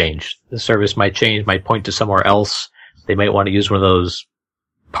things do change. The service might change, might point to somewhere else. They might want to use one of those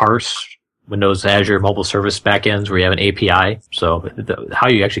parse Windows Azure mobile service backends where you have an API. So how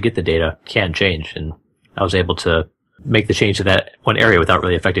you actually get the data can change, and I was able to make the change to that one area without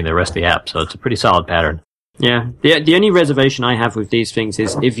really affecting the rest of the app. So it's a pretty solid pattern. Yeah. The only reservation I have with these things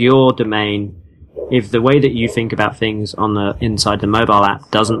is if your domain, if the way that you think about things on the inside the mobile app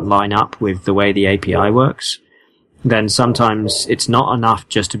doesn't line up with the way the API works, then sometimes it's not enough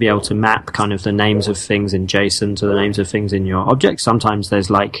just to be able to map kind of the names of things in JSON to the names of things in your object. Sometimes there's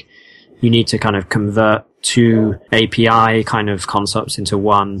you need to kind of convert two API kind of concepts into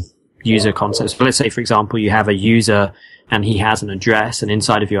one user concept. So let's say, for example, you have a user and he has an address, and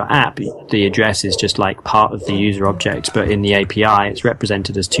inside of your app, the address is just like part of the user object, but in the API, it's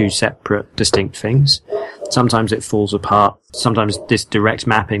represented as two separate, distinct things. Sometimes it falls apart. Sometimes this direct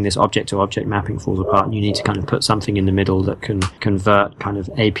mapping, this object-to-object mapping falls apart, and you need to kind of put something in the middle that can convert kind of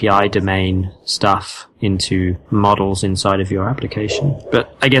API domain stuff into models inside of your application.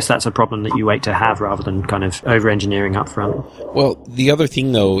 But I guess that's a problem that you wait to have rather than kind of over-engineering up front. Well, the other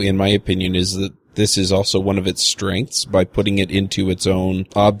thing, though, in my opinion, is that this is also one of its strengths by putting it into its own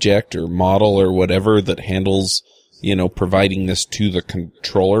object or model or whatever that handles, providing this to the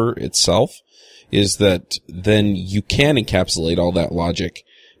controller itself, is that then you can encapsulate all that logic.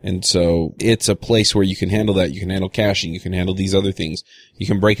 And so it's a place where you can handle that. You can handle caching. You can handle these other things. You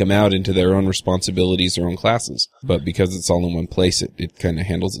can break them out into their own responsibilities, their own classes. But because it's all in one place, it kind of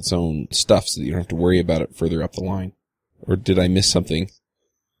handles its own stuff so that you don't have to worry about it further up the line. Or did I miss something?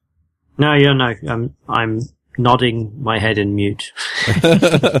 No, I'm nodding my head in mute.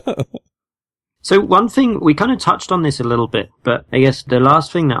 So one thing, we kind of touched on this a little bit, but I guess the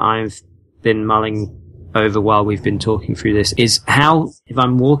last thing that I've been mulling over while we've been talking through this is how, if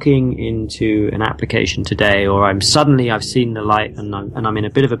I'm walking into an application today, or I've seen the light and I'm in a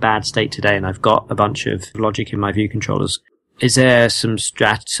bit of a bad state today and I've got a bunch of logic in my view controllers, is there some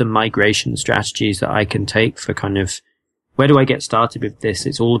migration strategies that I can take for kind of, where do I get started with this?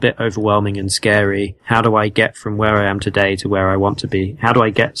 It's all a bit overwhelming and scary. How do I get from where I am today to where I want to be? How do I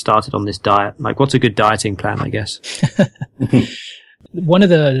get started on this diet? What's a good dieting plan, I guess? One of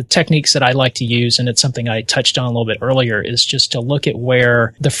the techniques that I like to use, and it's something I touched on a little bit earlier, is just to look at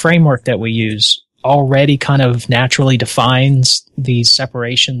where the framework that we use already kind of naturally defines these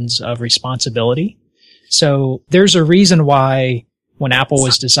separations of responsibility. So there's a reason why when Apple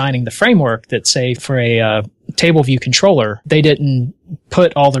was designing the framework that, say, for a table view controller, they didn't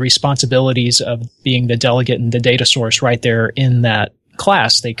put all the responsibilities of being the delegate and the data source right there in that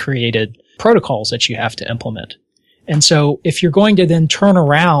class. They created protocols that you have to implement. And so if you're going to then turn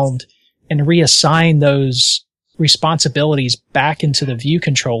around and reassign those responsibilities back into the view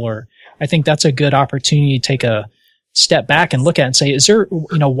controller, I think that's a good opportunity to take a step back and look at it and say,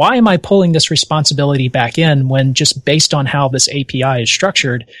 why am I pulling this responsibility back in when just based on how this API is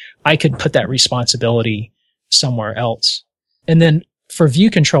structured, I could put that responsibility somewhere else? And then for view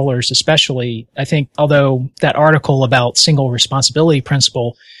controllers especially, I think although that article about single responsibility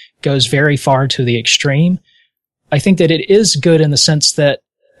principle goes very far to the extreme, I think that it is good in the sense that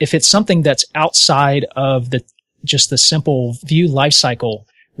if it's something that's outside of just the simple view lifecycle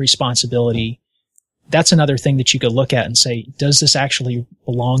responsibility, that's another thing that you could look at and say, does this actually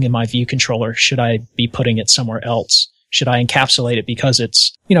belong in my view controller? Should I be putting it somewhere else? Should I encapsulate it because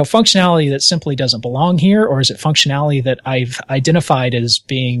it's, functionality that simply doesn't belong here? Or is it functionality that I've identified as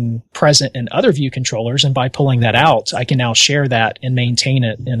being present in other view controllers? And by pulling that out, I can now share that and maintain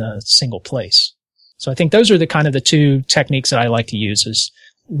it in a single place. So I think those are the two techniques that I like to use is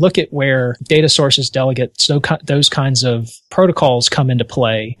look at where data sources, delegates, those kinds of protocols come into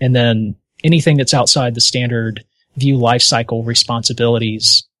play, and then anything that's outside the standard view lifecycle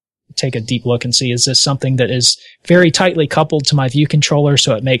responsibilities, take a deep look and see, is this something that is very tightly coupled to my view controller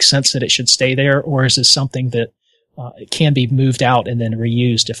so it makes sense that it should stay there, or is this something that it can be moved out and then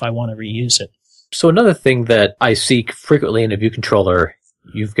reused if I want to reuse it? So another thing that I see frequently in a view controller,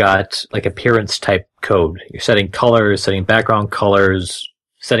 you've got appearance type code. You're setting colors, setting background colors,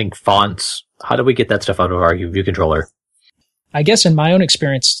 setting fonts. How do we get that stuff out of our view controller? I guess in my own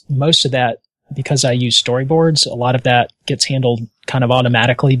experience, most of that because I use storyboards, a lot of that gets handled kind of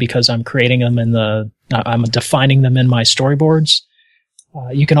automatically because I'm creating them I'm defining them in my storyboards.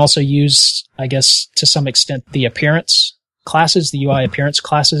 You can also use, I guess, to some extent, the appearance classes, the UI appearance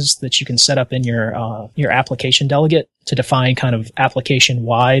classes that you can set up in your application delegate to define kind of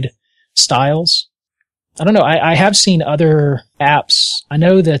application-wide styles. I don't know. I have seen other apps. I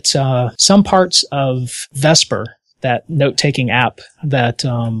know that some parts of Vesper, that note-taking app that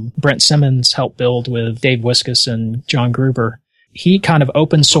Brent Simmons helped build with Dave Wiskus and John Gruber, he kind of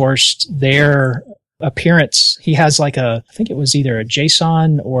open-sourced their appearance. He has like I think it was either a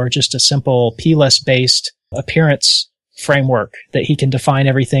JSON or just a simple plist-based appearance framework that he can define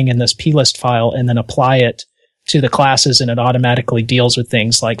everything in this plist file and then apply it to the classes, and it automatically deals with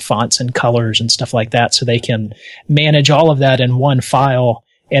things like fonts and colors and stuff like that, so they can manage all of that in one file.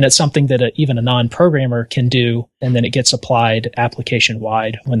 And it's something that even a non-programmer can do, and then it gets applied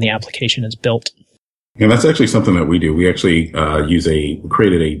application-wide when the application is built. And that's actually something that we do. We actually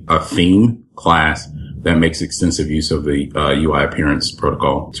created a theme class that makes extensive use of the UI appearance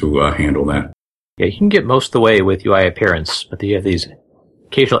protocol to handle that. Yeah, you can get most of the way with UI appearance, but you have these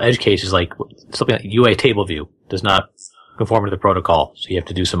occasional edge cases like something like UI table view does not conform to the protocol, so you have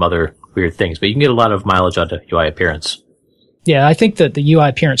to do some other weird things. But you can get a lot of mileage out of UI appearance. Yeah, I think that the UI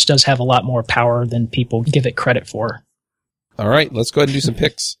appearance does have a lot more power than people give it credit for. All right, let's go ahead and do some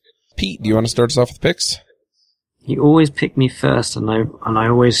picks. Pete, do you want to start us off with picks? You always pick me first, and I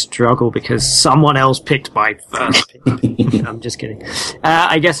always struggle because someone else picked my first pick. I'm just kidding.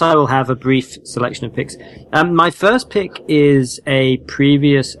 I guess I will have a brief selection of picks. My first pick is a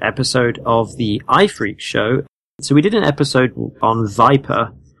previous episode of the iPhreaks show. So we did an episode on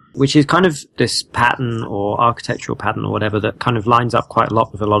Viper, which is kind of this pattern or architectural pattern or whatever that kind of lines up quite a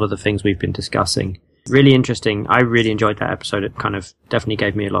lot with a lot of the things we've been discussing. Really interesting. I really enjoyed that episode. It kind of definitely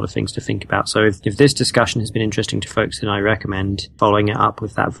gave me a lot of things to think about. So if this discussion has been interesting to folks, then I recommend following it up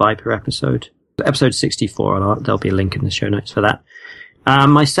with that Viper episode. Episode 64, there'll be a link in the show notes for that.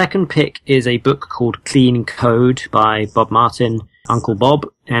 My second pick is a book called Clean Code by Bob Martin, Uncle Bob,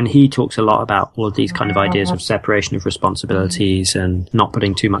 and he talks a lot about all of these kind of ideas of separation of responsibilities and not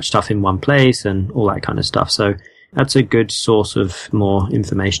putting too much stuff in one place and all that kind of stuff. So that's a good source of more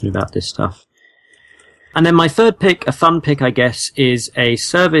information about this stuff. And then my third pick, a fun pick, I guess, is a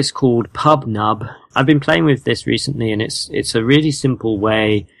service called PubNub. I've been playing with this recently, and it's a really simple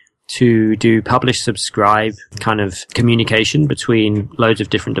way to do publish subscribe kind of communication between loads of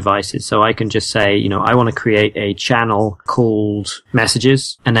different devices. So I can just say, I want to create a channel called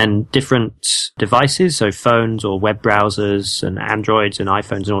messages, and then different devices, so phones or web browsers and Androids and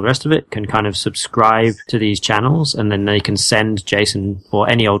iPhones and all the rest of it, can kind of subscribe to these channels, and then they can send JSON or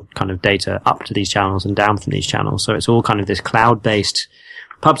any old kind of data up to these channels and down from these channels. So it's all kind of this cloud-based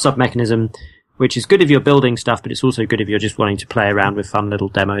PubSub mechanism, which is good if you're building stuff, but it's also good if you're just wanting to play around with fun little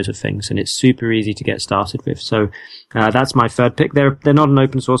demos of things, and it's super easy to get started with. So that's my third pick. They're not an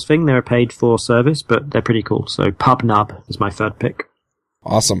open source thing. They're a paid for service, but they're pretty cool. So PubNub is my third pick.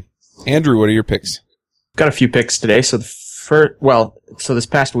 Awesome. Andrew, what are your picks? Got a few picks today. So so this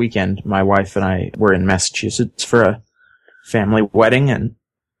past weekend, my wife and I were in Massachusetts for a family wedding, and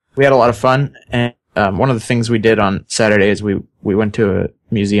we had a lot of fun. And one of the things we did on Saturday is we went to a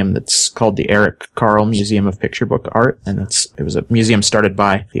museum that's called the Eric Carle Museum of Picture Book Art, and it was a museum started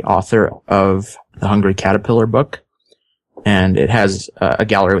by the author of the Hungry Caterpillar book, and it has a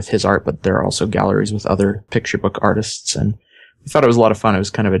gallery with his art, but there are also galleries with other picture book artists, and we thought it was a lot of fun. It was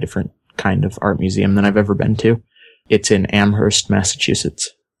kind of a different kind of art museum than I've ever been to. It's in Amherst,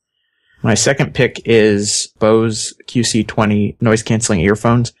 Massachusetts. My second pick is Bose QC20 noise-canceling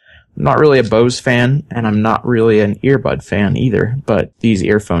earphones. I'm not really a Bose fan, and I'm not really an earbud fan either, but these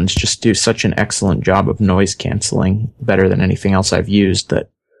earphones just do such an excellent job of noise canceling, better than anything else I've used, that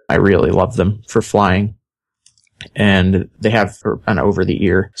I really love them for flying. And they have an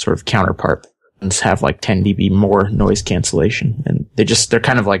over-the-ear sort of counterpart, and have like 10 dB more noise cancellation, and they're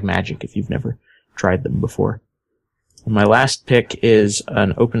kind of like magic if you've never tried them before. And my last pick is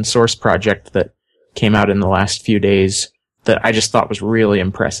an open source project that came out in the last few days that I just thought was really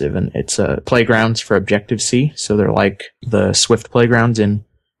impressive, and it's playgrounds for Objective-C. So they're like the Swift playgrounds in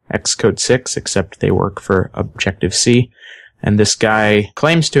Xcode 6, except they work for Objective-C. And this guy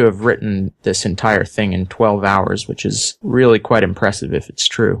claims to have written this entire thing in 12 hours, which is really quite impressive if it's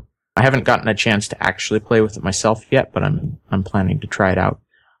true. I haven't gotten a chance to actually play with it myself yet, but I'm planning to try it out.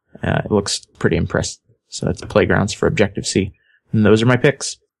 It looks pretty impressive. So that's the playgrounds for Objective-C. And those are my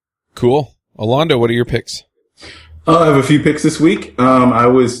picks. Cool. Alondo, what are your picks? I have a few picks this week. I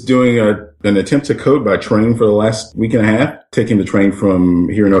was doing an attempt to code by train for the last week and a half, taking the train from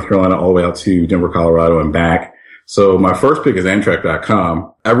here in North Carolina all the way out to Denver, Colorado and back. So my first pick is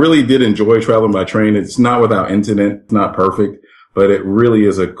Amtrak.com. I really did enjoy traveling by train. It's not without incident. It's not perfect, but it really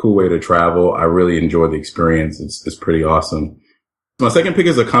is a cool way to travel. I really enjoyed the experience. It's pretty awesome. My second pick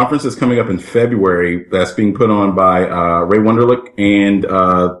is a conference that's coming up in February that's being put on by Ray Wunderlich and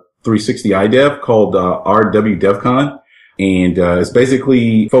 360 iDev called RW DevCon. And it's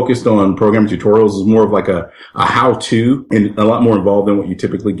basically focused on programming tutorials. It's more of like a how-to and a lot more involved than what you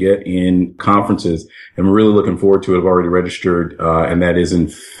typically get in conferences. I'm really looking forward to it. I've already registered, and that is in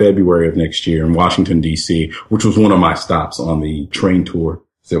February of next year in Washington, D.C., which was one of my stops on the train tour,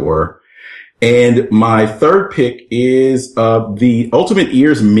 as it were. And my third pick is the Ultimate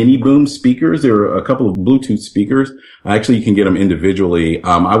Ears Mini Boom speakers. There are a couple of Bluetooth speakers. Actually, you can get them individually.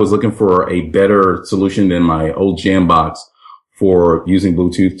 I was looking for a better solution than my old Jambox for using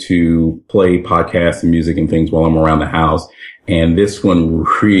Bluetooth to play podcasts and music and things while I'm around the house. And this one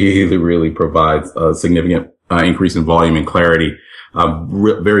really, really provides a significant increase in volume and clarity.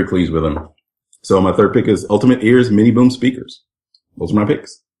 I'm very pleased with them. So my third pick is Ultimate Ears Mini Boom speakers. Those are my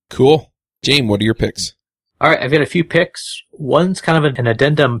picks. Cool. James, what are your picks? All right, I've got a few picks. One's kind of an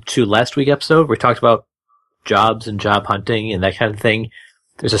addendum to last week's episode. We talked about jobs and job hunting and that kind of thing.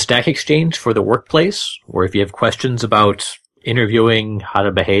 There's a Stack Exchange for the workplace, where if you have questions about interviewing, how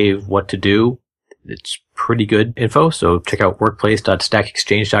to behave, what to do, it's pretty good info. So check out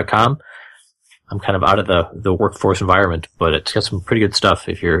workplace.stackexchange.com. I'm kind of out of the workforce environment, but it's got some pretty good stuff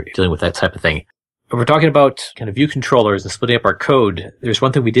if you're dealing with that type of thing. If we're talking about kind of view controllers and splitting up our code, there's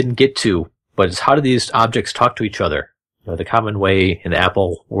one thing we didn't get to, but it's how do these objects talk to each other? You know, the common way in the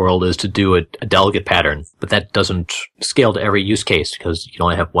Apple world is to do a delegate pattern, but that doesn't scale to every use case because you can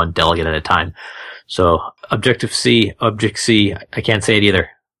only have one delegate at a time. So Objective-C, I can't say it either.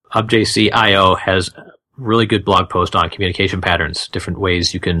 Objc.io has a really good blog post on communication patterns, different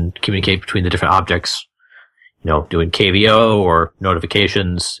ways you can communicate between the different objects. You know, doing KVO or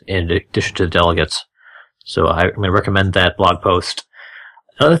notifications in addition to the delegates. So I'm going to recommend that blog post.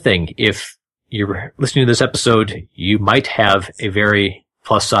 Another thing, if you're listening to this episode, you might have a very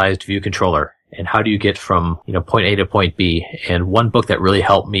plus-sized view controller. And how do you get from, point A to point B? And one book that really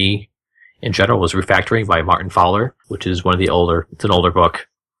helped me in general was Refactoring by Martin Fowler, which is it's an older book,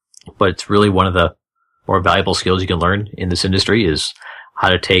 but it's really one of the more valuable skills you can learn in this industry is how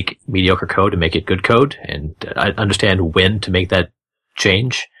to take mediocre code and make it good code, and I understand when to make that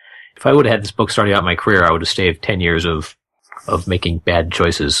change. If I would have had this book starting out my career, I would have saved 10 years of making bad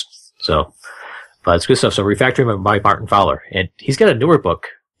choices. So, but it's good stuff. So Refactoring by Martin Fowler. And he's got a newer book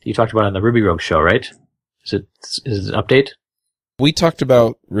you talked about on the Ruby Rogue show, right? Is it an update? We talked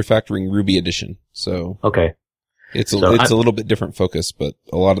about Refactoring Ruby Edition. So okay. It's a little bit different focus, but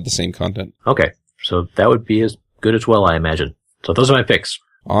a lot of the same content. Okay. So that would be as good as well, I imagine. So those are my picks.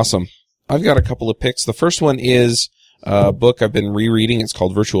 Awesome. I've got a couple of picks. The first one is a book I've been rereading. It's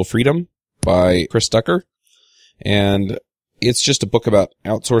called Virtual Freedom by Chris Ducker. And it's just a book about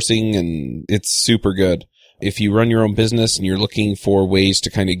outsourcing, and it's super good. If you run your own business and you're looking for ways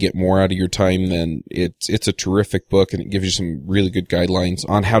to kind of get more out of your time, then it's a terrific book, and it gives you some really good guidelines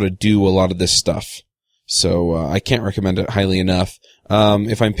on how to do a lot of this stuff. So I can't recommend it highly enough.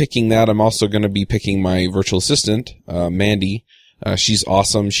 If I'm picking that, I'm also going to be picking my virtual assistant, Mandy. She's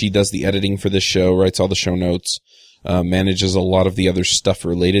awesome. She does the editing for this show, writes all the show notes, manages a lot of the other stuff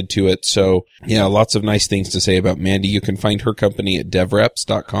related to it. So yeah, lots of nice things to say about Mandy. You can find her company at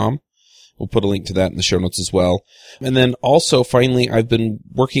devreps.com. We'll put a link to that in the show notes as well. And then also finally, I've been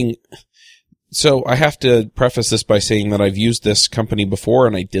working. So I have to preface this by saying that I've used this company before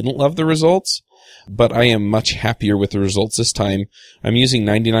and I didn't love the results, but I am much happier with the results this time. I'm using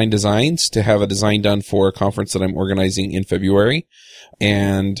 99 Designs to have a design done for a conference that I'm organizing in February.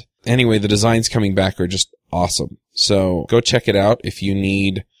 And anyway, the designs coming back are just awesome. So go check it out if you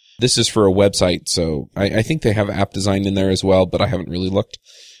need. This is for a website, so I think they have app design in there as well, but I haven't really looked.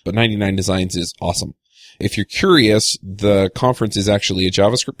 But 99 Designs is awesome. If you're curious, the conference is actually a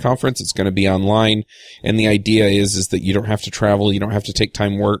JavaScript conference. It's going to be online, and the idea is that you don't have to travel, you don't have to take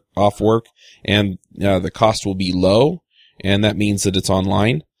time off work, and the cost will be low, and that means that it's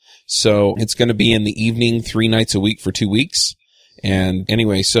online. So it's going to be in the evening 3 nights a week for 2 weeks. And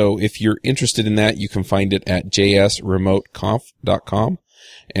anyway, so if you're interested in that, you can find it at jsremoteconf.com.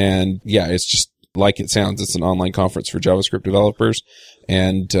 And yeah, it's just like it sounds. It's an online conference for JavaScript developers.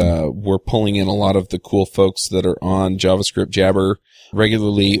 And we're pulling in a lot of the cool folks that are on JavaScript Jabber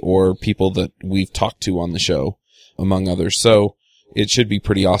regularly, or people that we've talked to on the show, among others. So it should be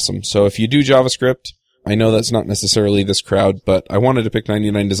pretty awesome. So if you do JavaScript, I know that's not necessarily this crowd, but I wanted to pick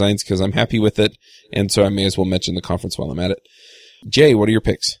 99 Designs because I'm happy with it, and so I may as well mention the conference while I'm at it. Jay, what are your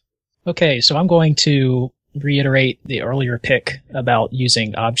picks? Okay, so I'm going to reiterate the earlier pick about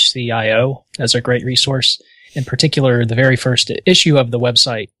using Obfscy.io as a great resource. In particular, the very first issue of the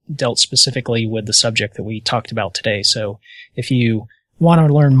website dealt specifically with the subject that we talked about today. So if you want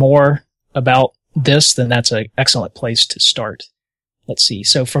to learn more about this, then that's an excellent place to start. Let's see.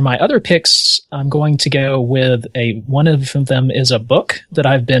 So for my other picks, I'm going to go with one of them is a book that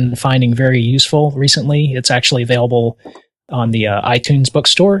I've been finding very useful recently. It's actually available on the iTunes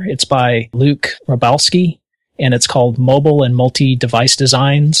bookstore. It's by Luke Robalski, and it's called Mobile and Multi-Device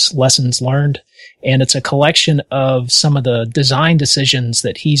Designs, Lessons Learned. And it's a collection of some of the design decisions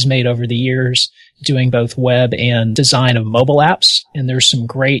that he's made over the years, doing both web and design of mobile apps. And there's some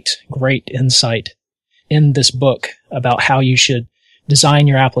great insight in this book about how you should design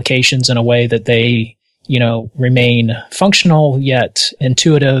your applications in a way that they, remain functional yet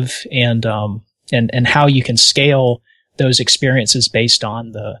intuitive, and how you can scale those experiences based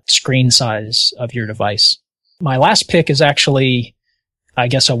on the screen size of your device. My last pick is actually, I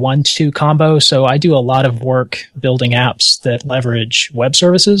guess, a 1-2 combo. So I do a lot of work building apps that leverage web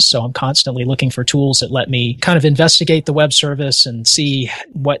services. So I'm constantly looking for tools that let me kind of investigate the web service and see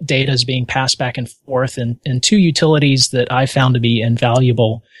what data is being passed back and forth. And two utilities that I found to be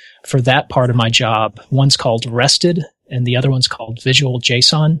invaluable for that part of my job. One's called Rested and the other one's called Visual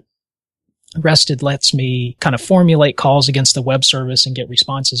JSON. Rested lets me kind of formulate calls against the web service and get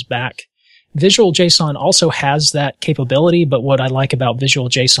responses back. Visual JSON also has that capability, but what I like about Visual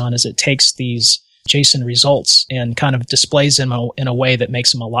JSON is it takes these JSON results and kind of displays them in a way that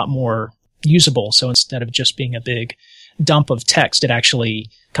makes them a lot more usable. So instead of just being a big dump of text, it actually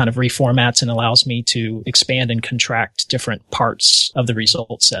kind of reformats and allows me to expand and contract different parts of the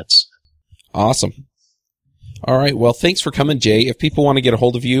result sets. Awesome. All right. Well, thanks for coming, Jay. If people want to get a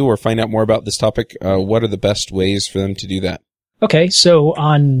hold of you or find out more about this topic, what are the best ways for them to do that? Okay, so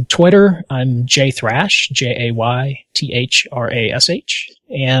on Twitter, I'm Jay Thrash, Jaythrash,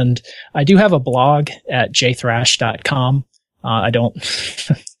 and I do have a blog at jaythrash.com. I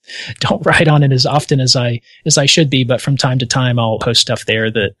don't write on it as often as I should be, but from time to time I'll post stuff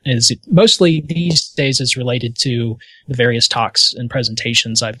there that is mostly these days is related to the various talks and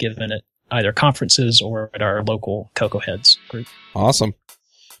presentations I've given at either conferences or at our local Cocoa Heads group. Awesome.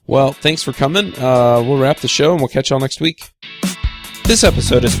 Well, thanks for coming. We'll wrap the show and we'll catch y'all next week. This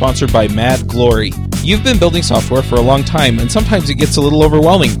episode is sponsored by Mad Glory. You've been building software for a long time, and sometimes it gets a little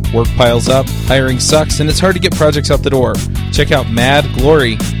overwhelming. Work piles up, hiring sucks, and it's hard to get projects out the door. Check out Mad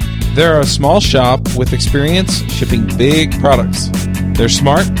Glory. They're a small shop with experience shipping big products. They're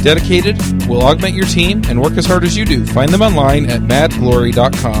smart, dedicated, will augment your team, and work as hard as you do. Find them online at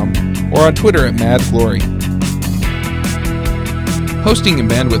madglory.com or on Twitter at madglory. Hosting and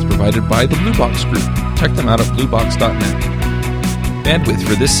bandwidth provided by the Blue Box Group. Check them out at bluebox.net. Bandwidth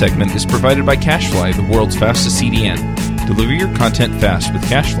for this segment is provided by CacheFly, the world's fastest CDN. Deliver your content fast with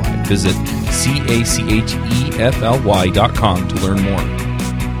CacheFly. Visit CacheFly.com to learn more.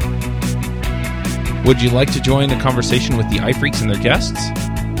 Would you like to join the conversation with the iPhreaks and their guests?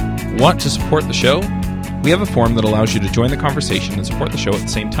 Want to support the show? We have a form that allows you to join the conversation and support the show at the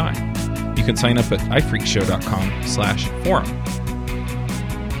same time. You can sign up at iPhreakshow.com/forum.